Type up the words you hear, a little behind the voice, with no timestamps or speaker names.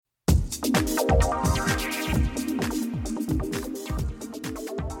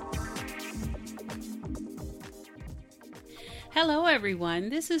Hello, everyone.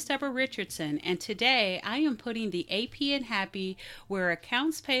 This is Deborah Richardson, and today I am putting the AP in Happy, where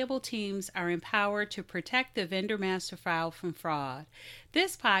accounts payable teams are empowered to protect the vendor master file from fraud.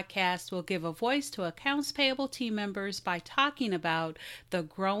 This podcast will give a voice to accounts payable team members by talking about the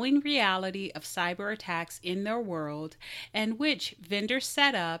growing reality of cyber attacks in their world and which vendor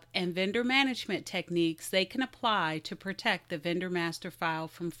setup and vendor management techniques they can apply to protect the vendor master file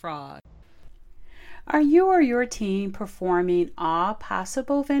from fraud. Are you or your team performing all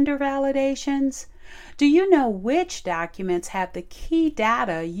possible vendor validations? Do you know which documents have the key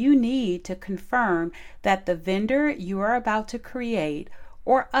data you need to confirm that the vendor you are about to create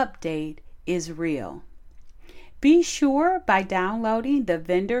or update is real? Be sure by downloading the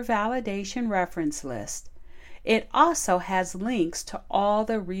Vendor Validation Reference List. It also has links to all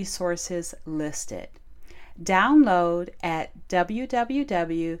the resources listed. Download at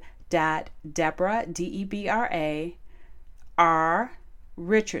www.Debra, D-E-B-R-A, R.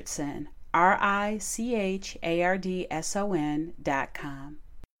 Richardson, RICHARDSON.com.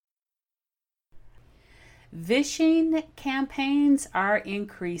 Phishing campaigns are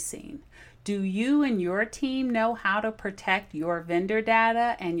increasing. Do you and your team know how to protect your vendor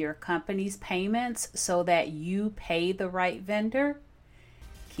data and your company's payments so that you pay the right vendor?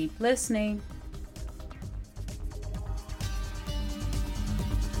 Keep listening.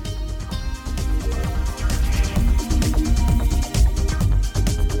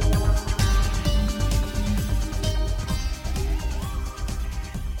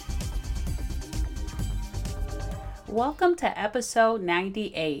 Welcome to episode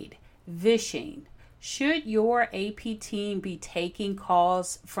 98, Phishing. Should your AP team be taking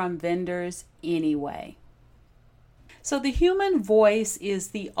calls from vendors anyway? So the human voice is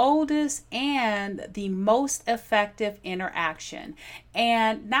the oldest and the most effective interaction.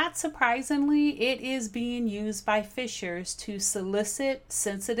 And not surprisingly, it is being used by phishers to solicit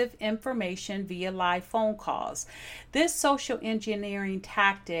sensitive information via live phone calls. This social engineering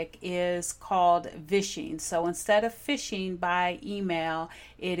tactic is called vishing. So instead of phishing by email,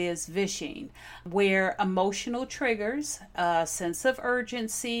 it is vishing, where emotional triggers, a sense of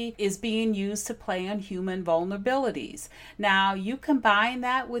urgency, is being used to play on human vulnerabilities. Now, you combine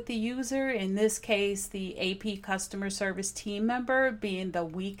that with the user, in this case, the AP customer service team member being the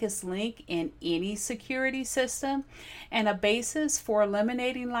weakest link in any security system, and a basis for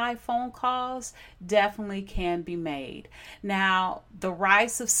eliminating live phone calls definitely can be made. Now, the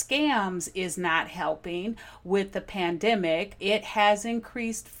rise of scams is not helping with the pandemic. It has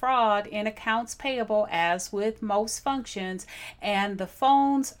increased fraud in accounts payable, as with most functions, and the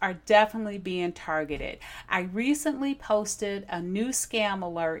phones are definitely being targeted. I recently posted a new scam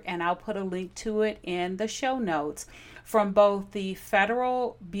alert, and I'll put a link to it in the show notes, from both the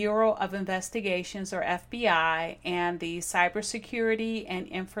Federal Bureau of Investigations, or FBI, and the Cybersecurity and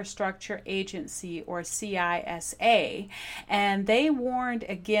Infrastructure Agency, or CISA, and they warned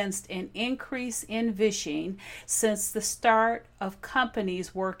against an increase in phishing since the start of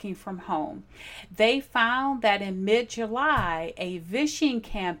companies working from home. They found that in mid-July, a phishing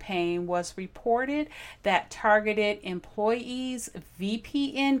campaign was reported that targeted employees'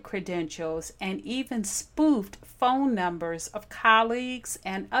 VPN credentials and even spoofed phone numbers of colleagues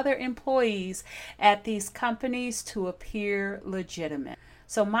and other employees at these companies to appear legitimate.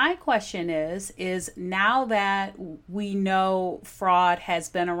 So my question is now that we know fraud has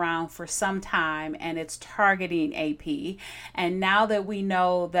been around for some time and it's targeting AP, and now that we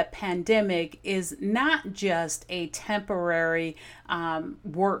know that pandemic is not just a temporary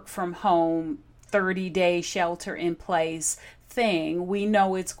work from home 30-day shelter in place thing, we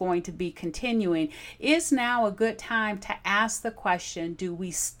know it's going to be continuing, is now a good time to ask the question, do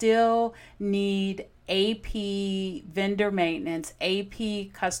we still need AP vendor maintenance,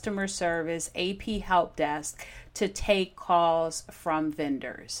 AP customer service, AP help desk to take calls from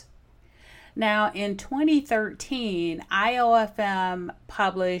vendors? Now, in 2013, IOFM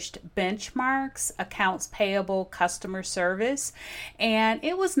published Benchmarks Accounts Payable Customer Service, and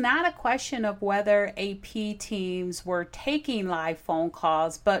it was not a question of whether AP teams were taking live phone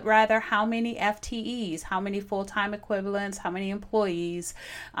calls, but rather how many FTEs, how many full-time equivalents, how many employees,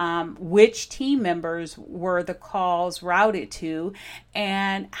 which team members were the calls routed to,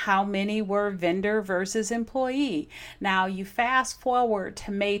 and how many were vendor versus employee. Now, you fast forward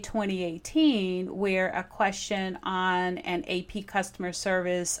to May 2018, where a question on an AP customer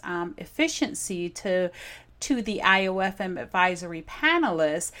service efficiency to the IOFM advisory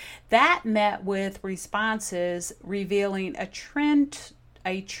panelists, that met with responses revealing a trend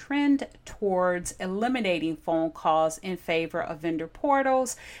a trend towards eliminating phone calls in favor of vendor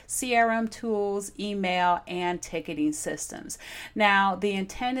portals, CRM tools, email, and ticketing systems. Now, the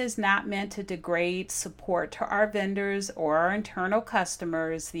intent is not meant to degrade support to our vendors or our internal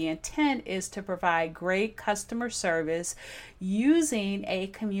customers. The intent is to provide great customer service using a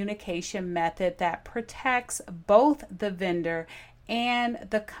communication method that protects both the vendor and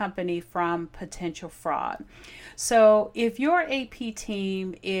the company from potential fraud. So if your AP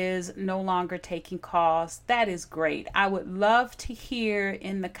team is no longer taking calls, that is great. I would love to hear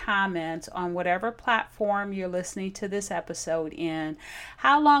in the comments on whatever platform you're listening to this episode in,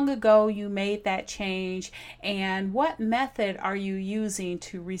 how long ago you made that change and what method are you using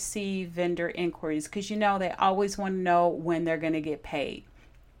to receive vendor inquiries, because you know they always want to know when they're going to get paid.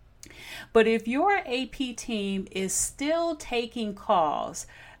 But if your AP team is still taking calls,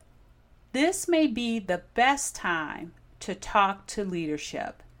 this may be the best time to talk to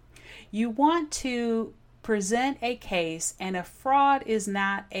leadership. You want to present a case, and if fraud is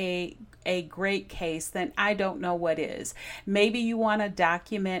not a great case, then I don't know what is. Maybe you want to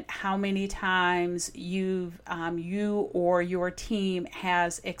document how many times you or your team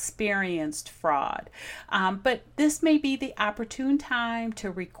has experienced fraud. But this may be the opportune time to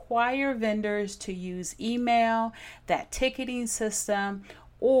require vendors to use email, that ticketing system,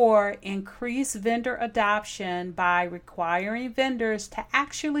 or increase vendor adoption by requiring vendors to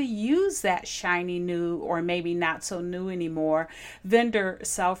actually use that shiny new, or maybe not so new anymore, vendor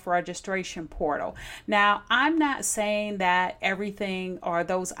self-registration portal. Now, I'm not saying that everything or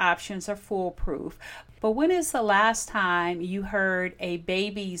those options are foolproof, but when is the last time you heard a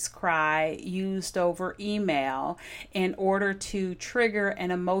baby's cry used over email in order to trigger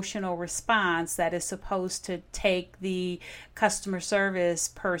an emotional response that is supposed to take the customer service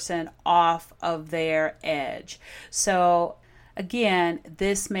person off of their edge? So again,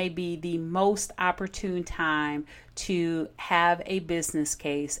 this may be the most opportune time to have a business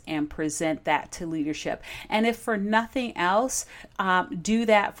case and present that to leadership. And if for nothing else, do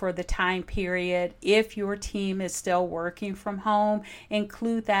that for the time period. If your team is still working from home,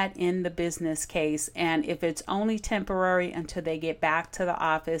 include that in the business case. And if it's only temporary until they get back to the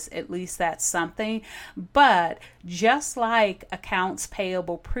office, at least that's something. But just like accounts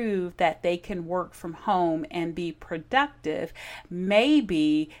payable prove that they can work from home and be productive,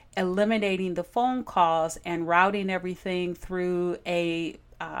 maybe eliminating the phone calls and routing everything through a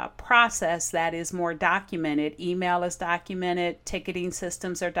process that is more documented. Email is documented, ticketing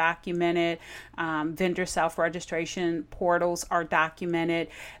systems are documented, vendor self-registration portals are documented.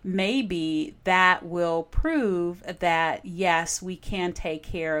 Maybe that will prove that yes, we can take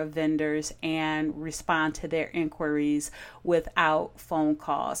care of vendors and respond to their inquiries without phone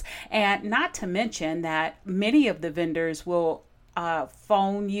calls. And not to mention that many of the vendors will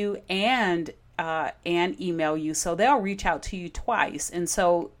phone you and email you, so they'll reach out to you twice. And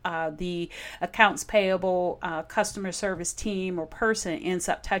so the accounts payable customer service team or person ends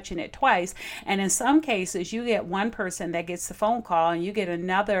up touching it twice. And in some cases, you get one person that gets the phone call, and you get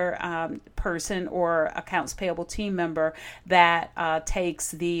another person or accounts payable team member that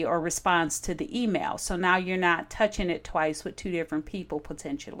takes or responds to the email. So now you're not touching it twice with two different people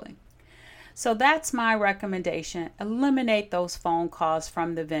potentially. So that's my recommendation. Eliminate those phone calls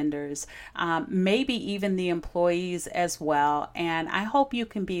from the vendors, maybe even the employees as well. And I hope you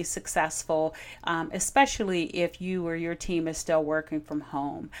can be successful, especially if you or your team is still working from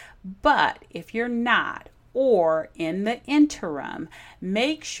home. But if you're not, or in the interim,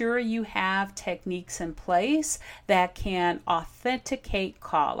 make sure you have techniques in place that can authenticate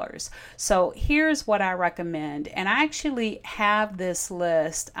callers. So here's what I recommend. And I actually have this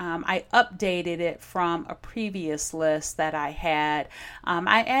list. I updated it from a previous list that I had.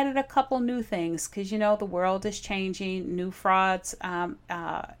 I added a couple new things because, you know, the world is changing. New frauds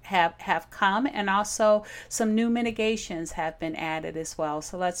have come, and also some new mitigations have been added as well.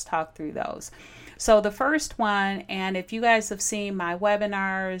 So let's talk through those. So the first one, and if you guys have seen my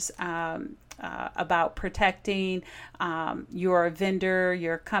webinars about protecting your vendor,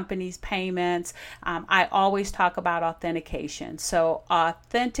 your company's payments, I always talk about authentication. So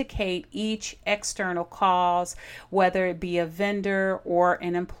authenticate each external calls, whether it be a vendor or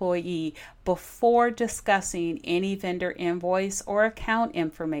an employee, before discussing any vendor invoice or account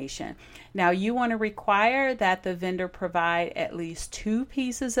information. Now, you want to require that the vendor provide at least 2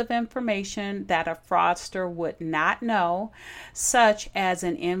 pieces of information that a fraudster would not know, such as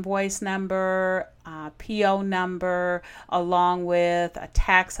an invoice number number, PO number, along with a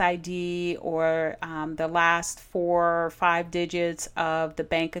tax ID or the last 4 or 5 digits of the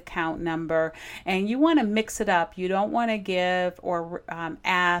bank account number. And you want to mix it up. You don't want to give or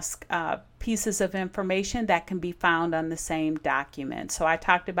ask pieces of information that can be found on the same document. So I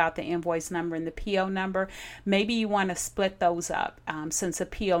talked about the invoice number and the PO number. Maybe you want to split those up since a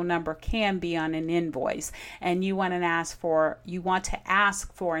PO number can be on an invoice, and you want to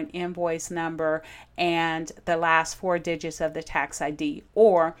ask for an invoice number and the last 4 digits of the tax ID,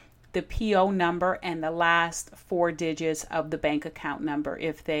 or the PO number and the last 4 digits of the bank account number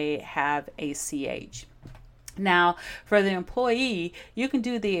if they have ACH. Now, for the employee, you can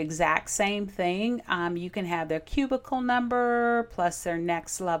do the exact same thing. You can have their cubicle number plus their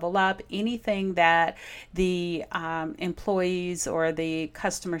next level up, anything that the employees or the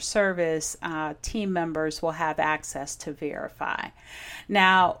customer service team members will have access to verify.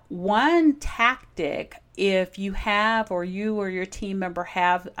 Now, one tactic, if you have or you or your team member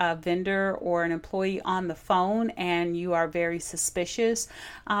have a vendor or an employee on the phone and you are very suspicious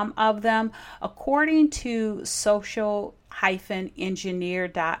of them, according to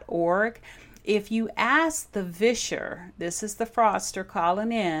social-engineer.org, if you ask the visher, this is the fraudster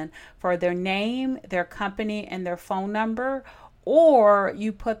calling in, for their name, their company, and their phone number, or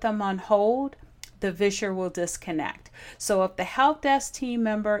you put them on hold, the visher will disconnect. So if the help desk team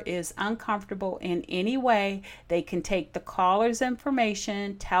member is uncomfortable in any way, they can take the caller's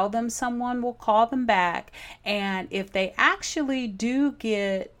information, tell them someone will call them back, and if they actually do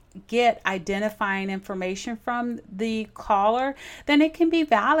get identifying information from the caller, then it can be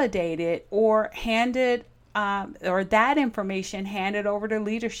validated or handed or that information handed over to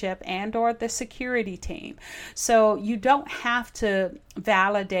leadership and or the security team. So you don't have to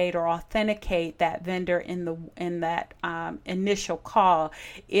validate or authenticate that vendor in that initial call.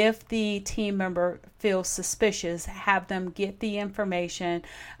 If the team member feels suspicious, have them get the information,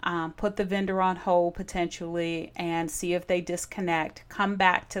 put the vendor on hold potentially, and see if they disconnect, come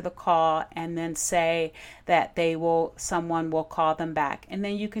back to the call, and then say that someone will call them back, and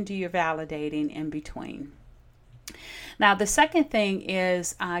then you can do your validating in between. Now, the second thing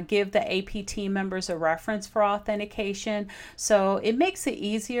is give the APT members a reference for authentication. So it makes it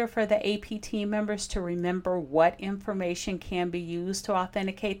easier for the APT members to remember what information can be used to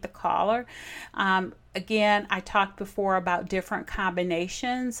authenticate the caller. Again, I talked before about different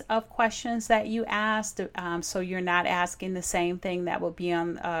combinations of questions that you asked, so you're not asking the same thing that would be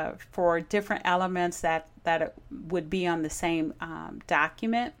on for different elements that would be on the same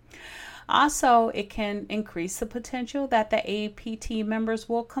document. Also, it can increase the potential that the APT members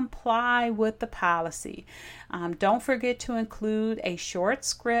will comply with the policy. Don't forget to include a short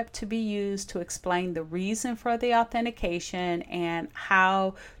script to be used to explain the reason for the authentication and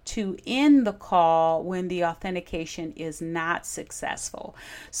how to end the call when the authentication is not successful.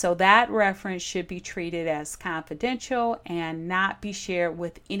 So that reference should be treated as confidential and not be shared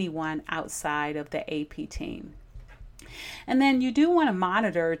with anyone outside of the AP team. And then you do want to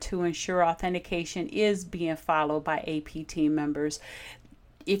monitor to ensure authentication is being followed by AP team members.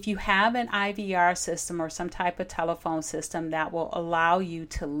 If you have an IVR system or some type of telephone system that will allow you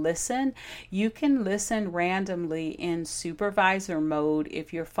to listen, you can listen randomly in supervisor mode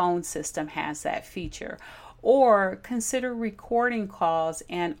if your phone system has that feature. Or consider recording calls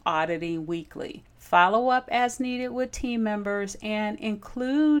and auditing weekly. Follow up as needed with team members and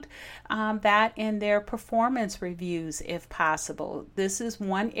include that in their performance reviews if possible. This is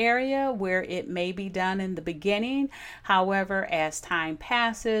one area where it may be done in the beginning. However, as time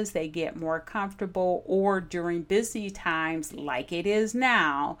passes, they get more comfortable, or during busy times like it is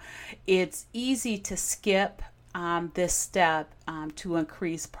now, it's easy to skip this step to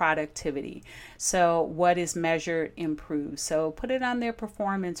increase productivity. So what is measured improves. So put it on their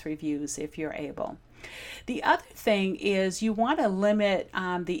performance reviews if you're able. The other thing is you want to limit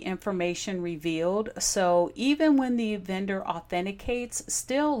the information revealed. So even when the vendor authenticates,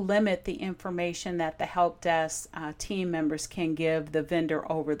 still limit the information that the help desk team members can give the vendor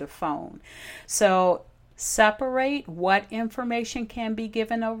over the phone. So separate what information can be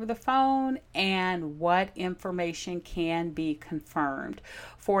given over the phone and what information can be confirmed.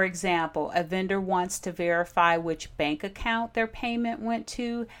 For example, a vendor wants to verify which bank account their payment went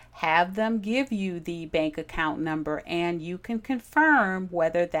to, have them give you the bank account number and you can confirm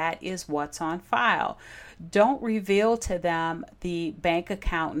whether that is what's on file. Don't reveal to them the bank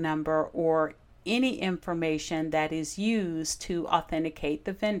account number or any information that is used to authenticate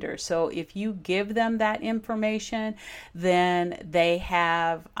the vendor. So if you give them that information, then they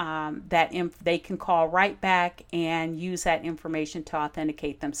have they can call right back and use that information to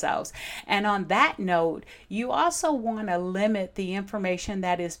authenticate themselves. And on that note, you also want to limit the information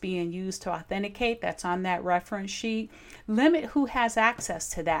that is being used to authenticate that's on that reference sheet. Limit who has access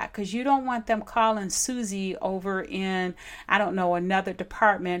to that, because you don't want them calling Susie over in, I don't know, another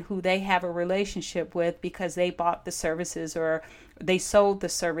department who they have a relationship with because they bought the services or they sold the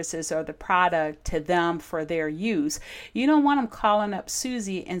services or the product to them for their use. You don't want them calling up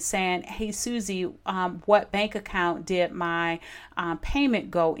Susie and saying, hey, Susie, what bank account did my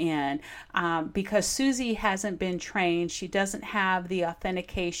payment go in? Because Susie hasn't been trained. She doesn't have the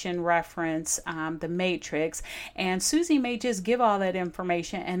authentication reference, the matrix, and Susie may just give all that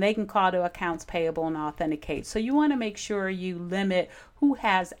information and they can call to accounts payable and authenticate. So you want to make sure you limit who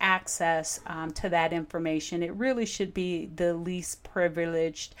has access to that information. It really should be the least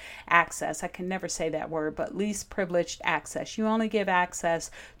privileged access. I can never say that word, but least privileged access. You only give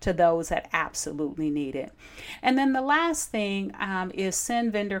access to those that absolutely need it. And then the last thing is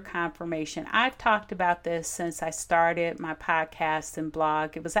send vendor confirmation. I've talked about this since I started my podcast and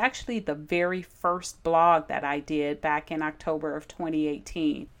blog. It was actually the very first blog that I did back in October of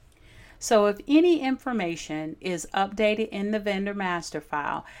 2018. So if any information is updated in the vendor master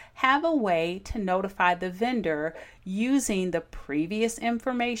file, have a way to notify the vendor using the previous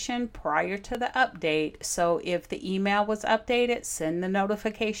information prior to the update. So if the email was updated, send the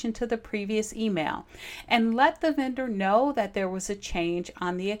notification to the previous email and let the vendor know that there was a change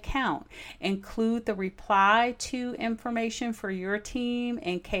on the account. Include the reply to information for your team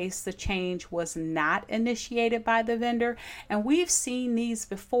in case the change was not initiated by the vendor. And we've seen these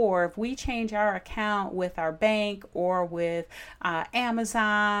before. If we change our account with our bank or with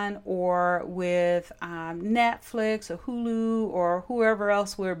Amazon or with Netflix or Hulu or whoever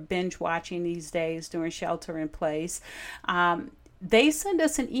else we're binge watching these days during shelter in place, they send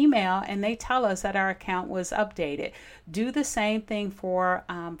us an email and they tell us that our account was updated. Do the same thing for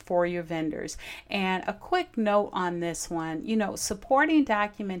your vendors. And a quick note on this one, supporting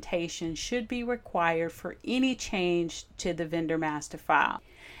documentation should be required for any change to the vendor master file.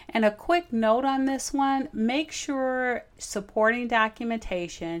 And a quick note on this one, make sure supporting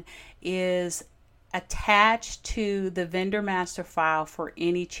documentation is attached to the vendor master file for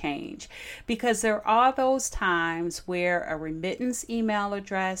any change, because there are those times where a remittance email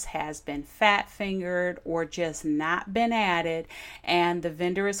address has been fat fingered or just not been added, and the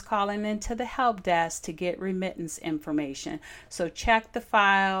vendor is calling into the help desk to get remittance information. So check the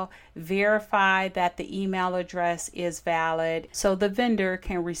file, verify that the email address is valid so the vendor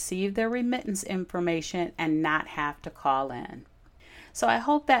can receive their remittance information and not have to call in. So I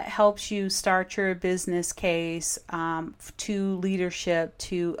hope that helps you start your business case to leadership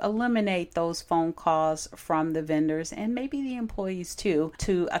to eliminate those phone calls from the vendors and maybe the employees too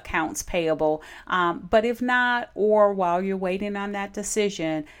to accounts payable. But if not, or while you're waiting on that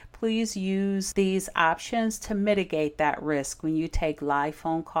decision, please use these options to mitigate that risk when you take live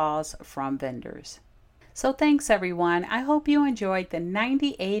phone calls from vendors. So thanks everyone. I hope you enjoyed the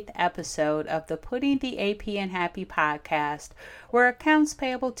 98th episode of the Putting the AP in Happy podcast, where accounts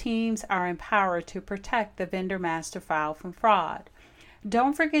payable teams are empowered to protect the vendor master file from fraud.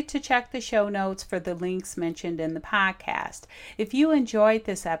 Don't forget to check the show notes for the links mentioned in the podcast. If you enjoyed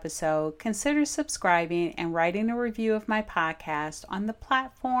this episode, consider subscribing and writing a review of my podcast on the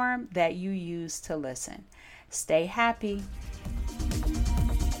platform that you use to listen. Stay happy.